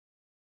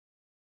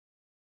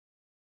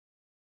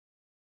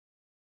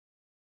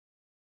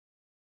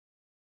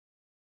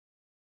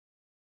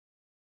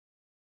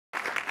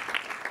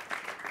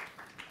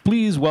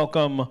Please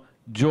welcome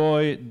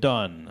Joy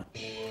Dunn.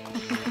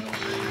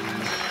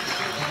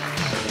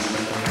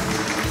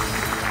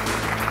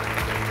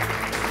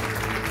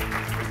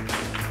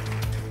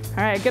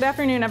 All right, good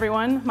afternoon,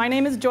 everyone. My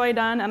name is Joy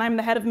Dunn, and I'm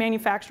the head of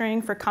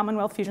manufacturing for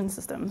Commonwealth Fusion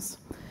Systems.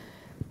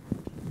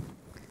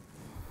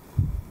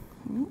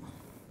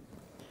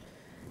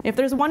 If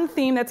there's one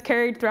theme that's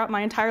carried throughout my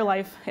entire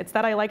life, it's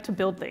that I like to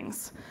build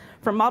things.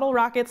 From model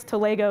rockets to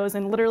Legos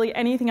and literally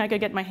anything I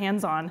could get my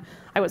hands on,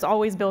 I was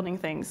always building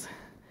things.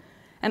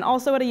 And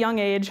also at a young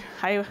age,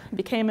 I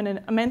became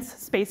an immense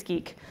space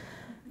geek.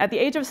 At the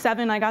age of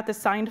 7, I got this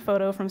signed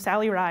photo from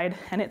Sally Ride,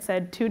 and it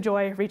said, "To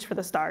Joy, reach for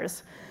the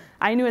stars."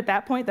 I knew at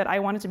that point that I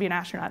wanted to be an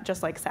astronaut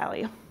just like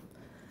Sally.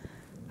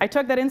 I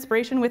took that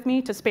inspiration with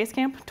me to space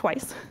camp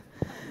twice,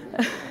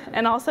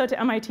 and also to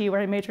MIT,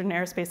 where I majored in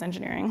aerospace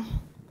engineering.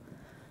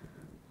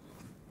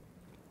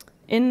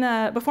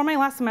 Before my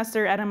last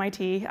semester at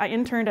MIT, I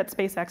interned at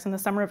SpaceX in the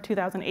summer of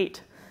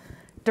 2008.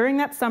 During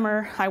that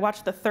summer, I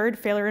watched the 3rd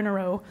failure in a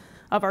row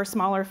of our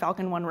smaller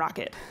Falcon 1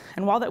 rocket.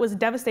 And while that was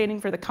devastating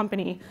for the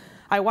company,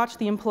 I watched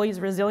the employees'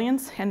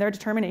 resilience and their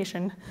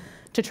determination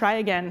to try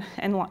again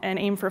and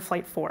aim for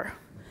Flight 4.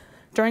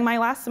 During my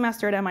last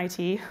semester at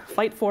MIT,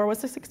 Flight 4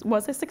 was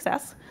a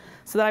success,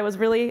 so that I was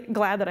really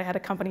glad that I had a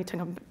company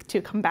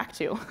to come back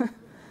to.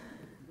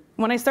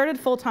 When I started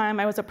full-time,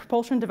 I was a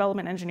propulsion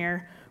development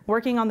engineer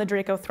working on the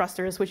Draco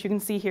thrusters, which you can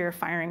see here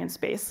firing in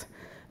space.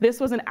 This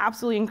was an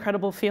absolutely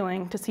incredible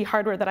feeling to see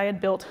hardware that I had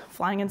built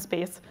flying in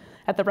space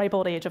at the ripe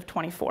old age of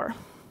 24.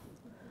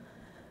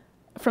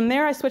 From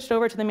there, I switched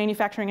over to the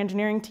manufacturing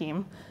engineering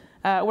team,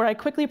 where I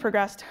quickly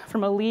progressed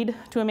from a lead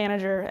to a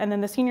manager and then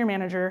the senior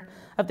manager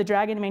of the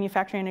Dragon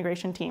manufacturing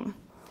integration team.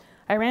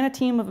 I ran a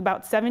team of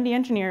about 70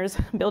 engineers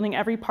building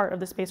every part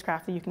of the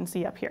spacecraft that you can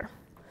see up here.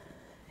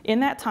 In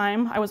that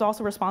time, I was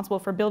also responsible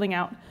for building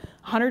out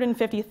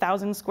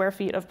 150,000 square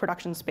feet of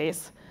production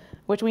space,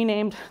 which we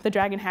named the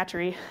Dragon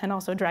Hatchery and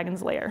also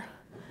Dragon's Lair.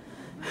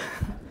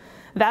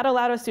 That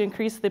allowed us to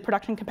increase the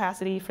production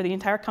capacity for the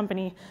entire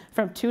company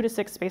from 2 to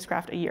 6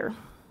 spacecraft a year.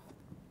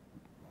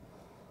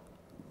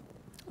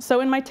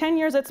 So in my 10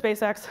 years at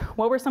SpaceX,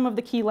 what were some of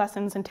the key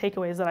lessons and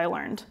takeaways that I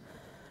learned?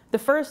 The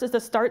first is to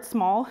start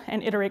small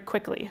and iterate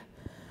quickly.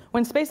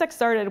 When SpaceX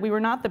started, we were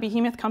not the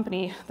behemoth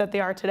company that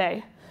they are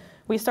today.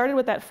 We started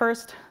with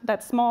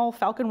that small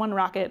Falcon 1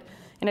 rocket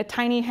in a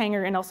tiny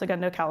hangar in El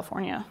Segundo,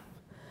 California.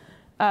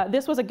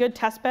 This was a good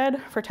test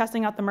bed for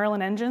testing out the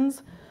Merlin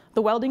engines,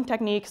 the welding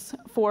techniques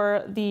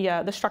for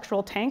the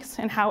structural tanks,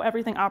 and how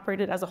everything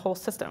operated as a whole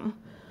system.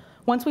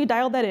 Once we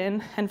dialed that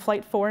in, and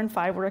Flight 4 and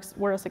 5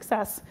 were a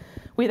success,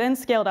 we then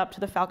scaled up to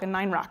the Falcon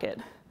 9 rocket.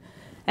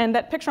 And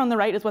that picture on the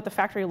right is what the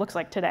factory looks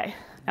like today.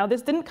 Now,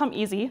 this didn't come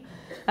easy.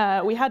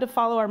 We had to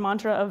follow our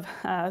mantra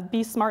of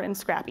be smart and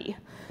scrappy.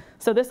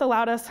 So this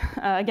allowed us,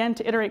 again,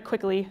 to iterate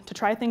quickly, to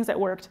try things that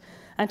worked,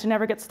 and to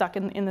never get stuck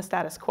in the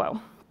status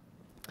quo.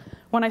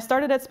 When I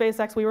started at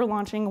SpaceX, we were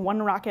launching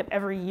 1 rocket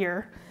every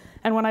year.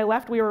 And when I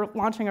left, we were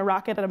launching a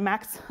rocket at a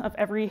max of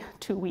every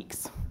 2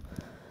 weeks.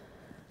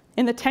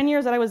 In the 10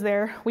 years that I was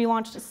there, we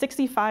launched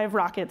 65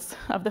 rockets,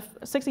 of the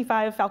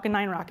 65 Falcon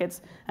 9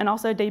 rockets, and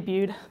also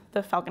debuted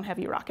the Falcon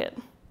Heavy rocket.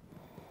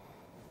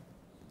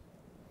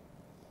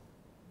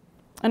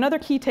 Another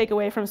key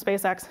takeaway from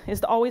SpaceX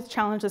is to always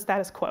challenge the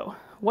status quo.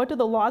 What do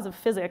the laws of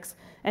physics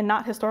and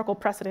not historical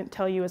precedent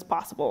tell you is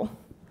possible?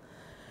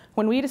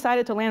 When we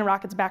decided to land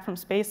rockets back from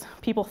space,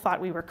 people thought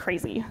we were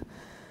crazy.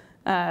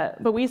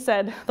 But we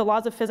said, the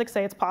laws of physics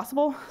say it's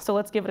possible, so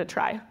let's give it a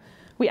try.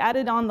 We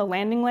added on the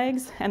landing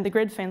legs and the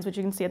grid fins, which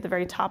you can see at the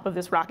very top of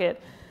this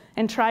rocket,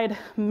 and tried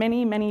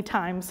many, many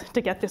times to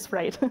get this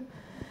right.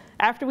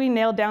 After we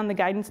nailed down the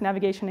guidance,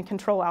 navigation, and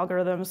control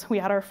algorithms, we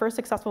had our first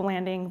successful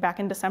landing back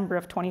in December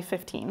of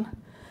 2015.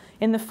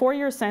 In the 4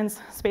 years since,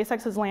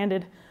 SpaceX has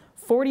landed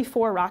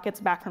 44 rockets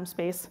back from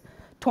space,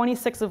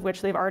 26 of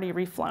which they've already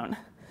reflown.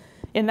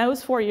 In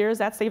those 4 years,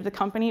 that saved the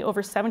company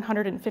over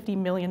 $750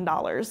 million.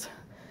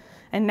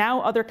 And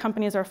now other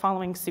companies are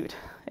following suit.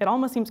 It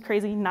almost seems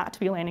crazy not to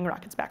be landing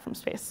rockets back from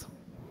space.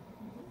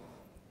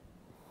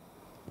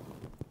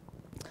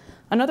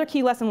 Another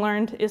key lesson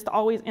learned is to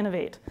always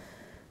innovate.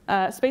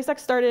 SpaceX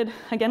started,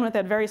 again, with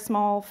that very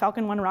small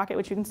Falcon 1 rocket,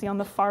 which you can see on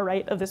the far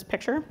right of this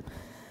picture,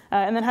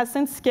 and then has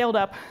since scaled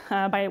up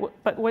by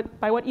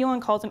what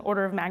Elon calls an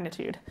order of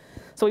magnitude.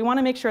 So we want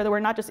to make sure that we're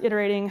not just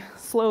iterating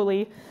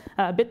slowly,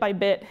 bit by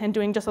bit, and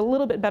doing just a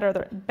little bit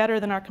better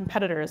than our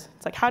competitors.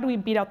 It's like, how do we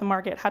beat out the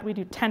market? How do we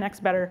do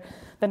 10x better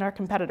than our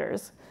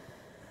competitors?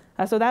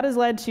 So that has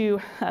led to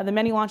the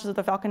many launches of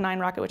the Falcon 9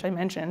 rocket, which I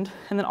mentioned,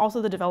 and then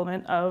also the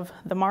development of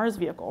the Mars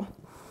vehicle.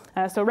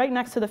 So right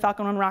next to the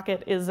Falcon 1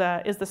 rocket is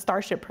the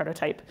Starship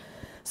prototype.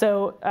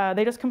 So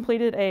they just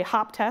completed a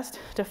hop test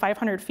to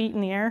 500 feet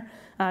in the air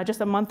just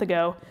a month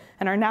ago,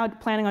 and are now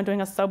planning on doing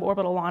a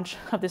suborbital launch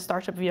of this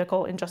Starship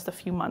vehicle in just a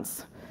few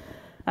months.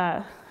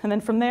 And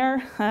then from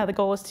there, the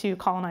goal is to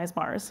colonize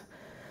Mars.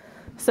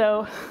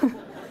 So,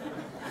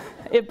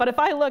 but if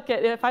I look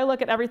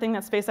at everything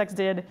that SpaceX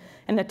did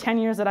in the 10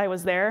 years that I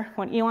was there,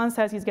 when Elon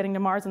says he's getting to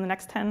Mars in the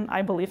next 10,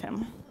 I believe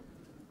him.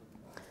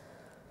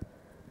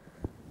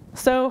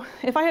 So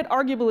if I had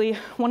arguably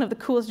one of the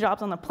coolest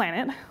jobs on the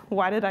planet,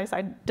 why did I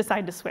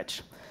decide to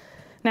switch?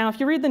 Now, if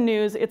you read the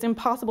news, it's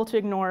impossible to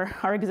ignore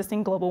our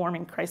existing global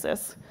warming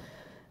crisis.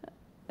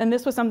 And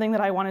this was something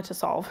that I wanted to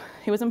solve.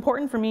 It was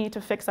important for me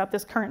to fix up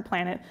this current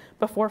planet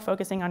before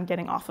focusing on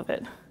getting off of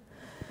it.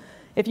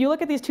 If you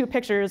look at these two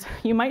pictures,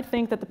 you might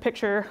think that the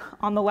picture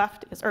on the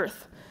left is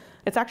Earth.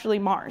 It's actually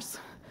Mars.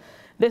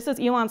 This is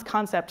Elon's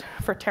concept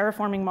for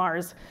terraforming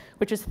Mars,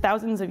 which is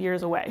thousands of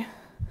years away.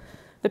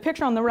 The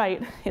picture on the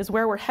right is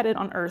where we're headed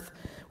on Earth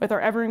with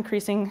our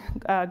ever-increasing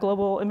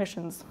global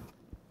emissions,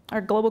 our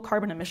global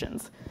carbon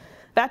emissions.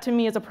 That, to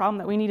me, is a problem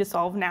that we need to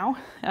solve now,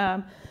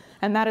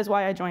 and that is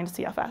why I joined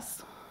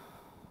CFS.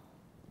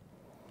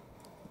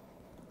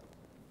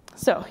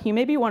 So you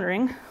may be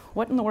wondering,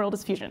 what in the world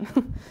is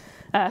fusion?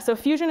 So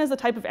fusion is the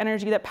type of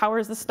energy that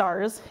powers the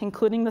stars,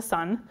 including the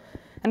sun,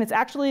 and it's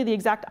actually the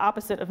exact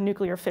opposite of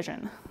nuclear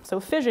fission. So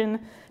fission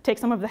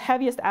takes some of the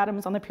heaviest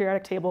atoms on the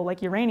periodic table,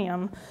 like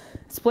uranium,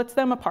 splits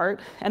them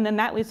apart, and then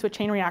that leads to a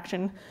chain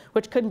reaction,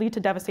 which could lead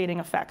to devastating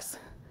effects.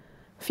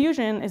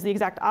 Fusion is the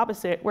exact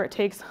opposite, where it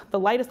takes the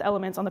lightest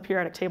elements on the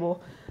periodic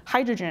table,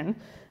 hydrogen,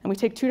 and we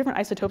take two different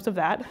isotopes of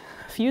that,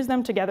 fuse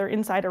them together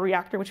inside a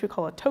reactor, which we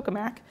call a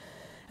tokamak,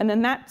 and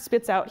then that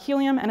spits out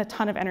helium and a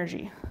ton of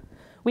energy.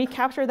 We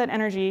capture that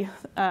energy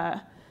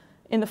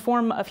in the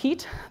form of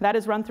heat. That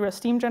is run through a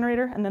steam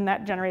generator, and then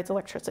that generates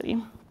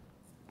electricity.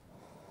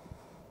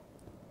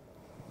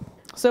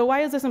 So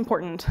why is this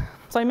important?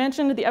 So I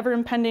mentioned the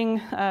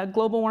ever-impending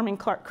global warming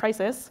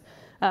crisis,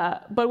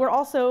 but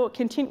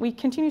we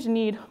continue to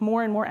need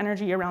more and more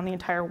energy around the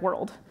entire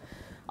world.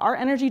 Our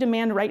energy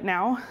demand right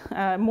now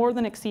more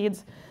than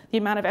exceeds the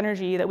amount of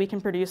energy that we can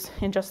produce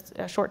in just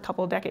a short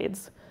couple of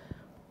decades.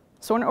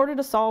 So in order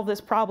to solve this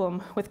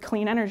problem with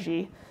clean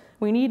energy,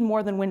 we need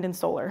more than wind and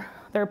solar.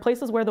 There are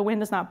places where the wind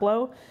does not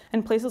blow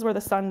and places where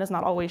the sun does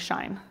not always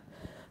shine.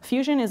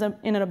 Fusion is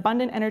in an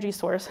abundant energy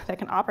source that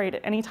can operate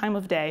at any time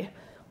of day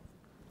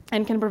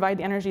and can provide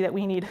the energy that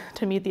we need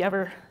to meet the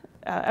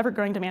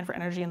ever-growing demand for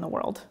energy in the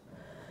world.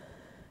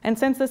 And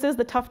since this is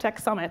the Tough Tech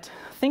Summit,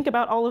 think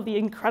about all of the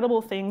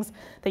incredible things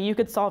that you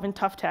could solve in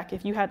tough tech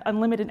if you had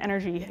unlimited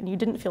energy and you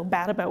didn't feel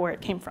bad about where it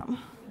came from.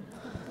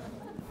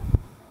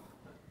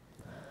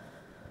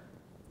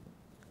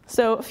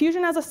 So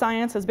fusion as a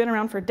science has been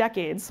around for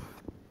decades,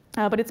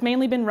 but it's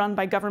mainly been run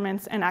by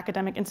governments and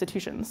academic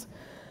institutions.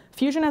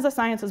 Fusion as a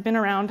science has been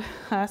around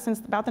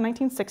since about the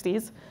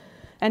 1960s,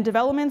 and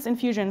developments in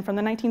fusion from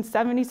the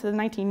 1970s to the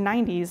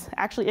 1990s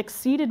actually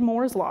exceeded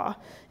Moore's law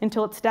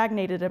until it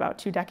stagnated about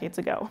 2 decades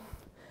ago.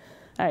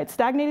 It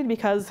stagnated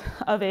because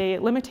of a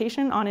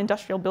limitation on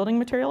industrial building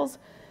materials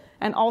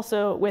and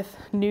also with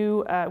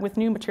new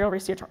material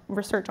research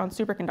on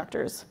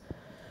superconductors.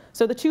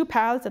 So the two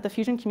paths that the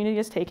fusion community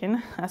has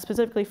taken,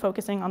 specifically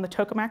focusing on the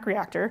tokamak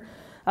reactor,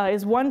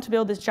 is one to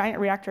build this giant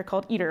reactor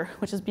called Iterate,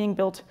 which is being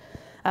built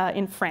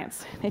in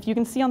France. If you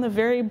can see on the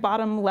very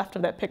bottom left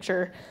of that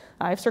picture,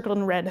 I've circled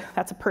in red,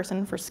 that's a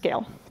person for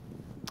scale.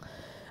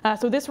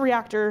 So this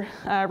reactor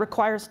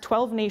requires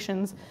 12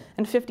 nations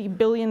and $50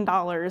 billion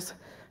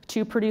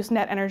to produce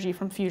net energy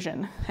from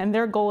fusion. And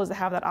their goal is to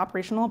have that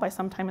operational by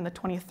sometime in the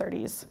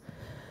 2030s.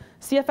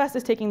 CFS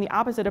is taking the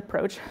opposite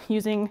approach,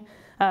 using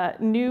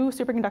new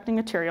superconducting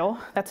material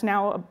that's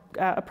now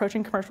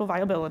approaching commercial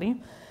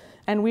viability.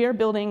 And we are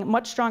building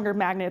much stronger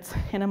magnets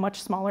in a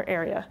much smaller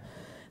area.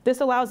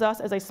 This allows us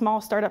as a small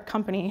startup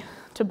company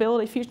to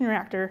build a fusion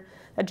reactor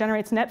that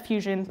generates net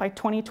fusion by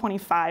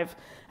 2025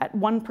 at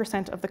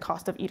 1% of the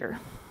cost of Iterate.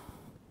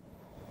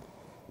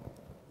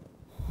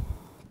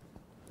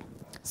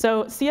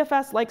 So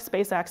CFS, like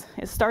SpaceX,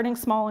 is starting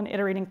small and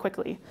iterating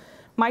quickly.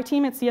 My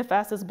team at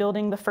CFS is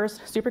building the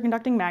first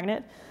superconducting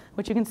magnet,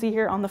 which you can see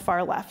here on the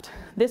far left.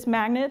 This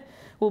magnet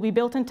will be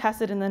built and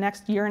tested in the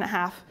next 1.5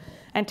 years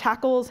and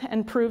tackles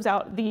and proves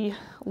out the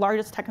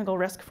largest technical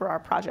risk for our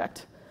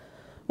project.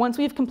 Once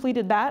we've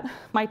completed that,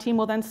 my team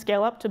will then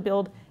scale up to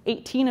build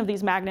 18 of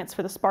these magnets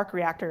for the Spark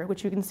reactor,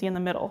 which you can see in the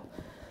middle.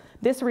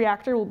 This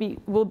reactor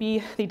will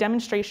be the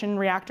demonstration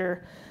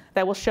reactor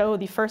that will show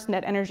the first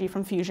net energy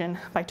from fusion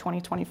by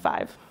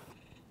 2025.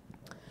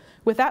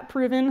 With that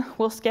proven,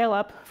 we'll scale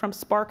up from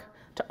Spark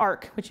to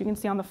Arc, which you can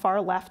see on the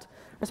far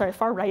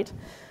right.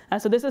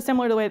 So this is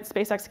similar to the way that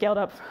SpaceX scaled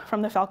up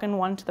from the Falcon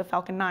 1 to the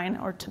Falcon 9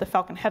 or to the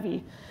Falcon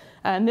Heavy.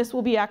 And this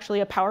will be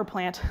actually a power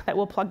plant that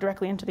will plug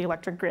directly into the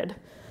electric grid.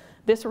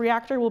 This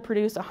reactor will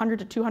produce 100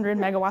 to 200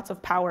 megawatts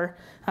of power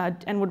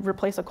and would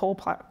replace a coal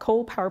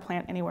power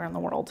plant anywhere in the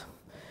world.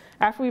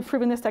 After we've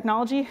proven this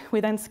technology, we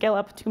then scale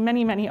up to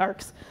many, many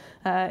arcs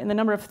in the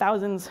number of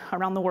thousands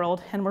around the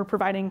world, and we're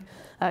providing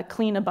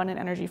clean, abundant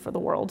energy for the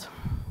world.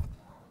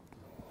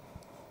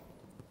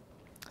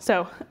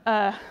 So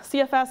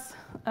CFS,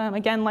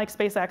 again, like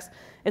SpaceX,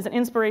 is an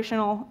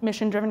inspirational,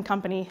 mission-driven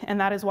company, and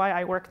that is why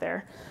I work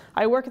there.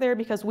 I work there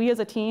because we as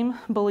a team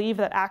believe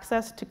that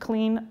access to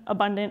clean,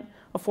 abundant,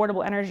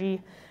 affordable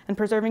energy and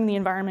preserving the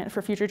environment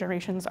for future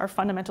generations are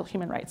fundamental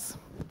human rights.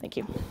 Thank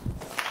you.